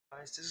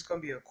guys, this is gonna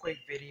be a quick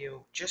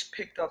video. Just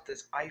picked up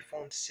this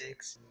iPhone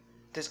 6.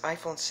 This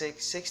iPhone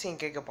 6, 16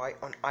 gigabyte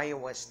on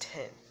iOS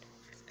 10,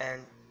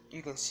 and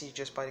you can see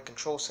just by the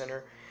control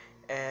center.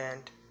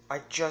 And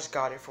I just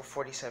got it for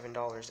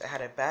 $47. It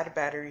had a bad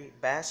battery,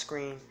 bad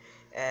screen,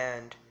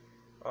 and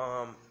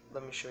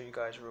let me show you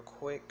guys real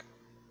quick.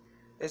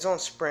 It's on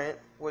Sprint,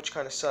 which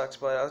kind of sucks,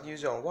 but I'll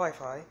use it on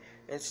Wi-Fi.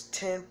 It's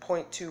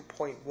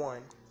 10.2.1,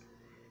 and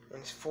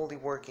it's fully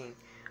working.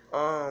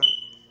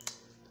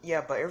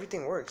 Yeah, but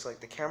everything works. Like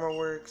the camera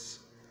works,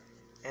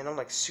 and I'm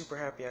like super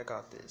happy I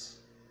got this.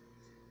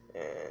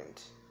 And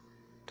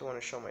don't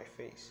want to show my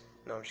face.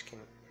 No, I'm just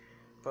kidding.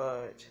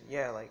 But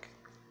yeah, like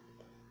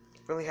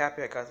really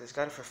happy I got this.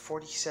 Got it for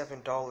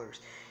 $47,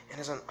 and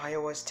it's on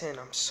iOS 10.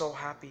 I'm so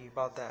happy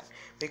about that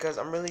because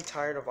I'm really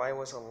tired of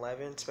iOS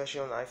 11, especially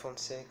on the iPhone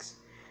 6.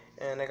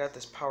 And I got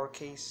this power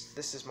case.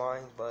 This is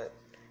mine, but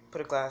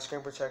put a glass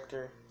screen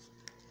protector.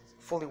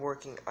 Fully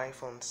working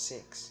iPhone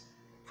 6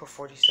 for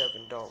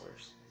 $47.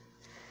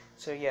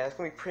 So yeah, that's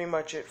gonna be pretty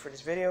much it for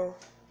this video,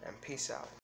 and peace out.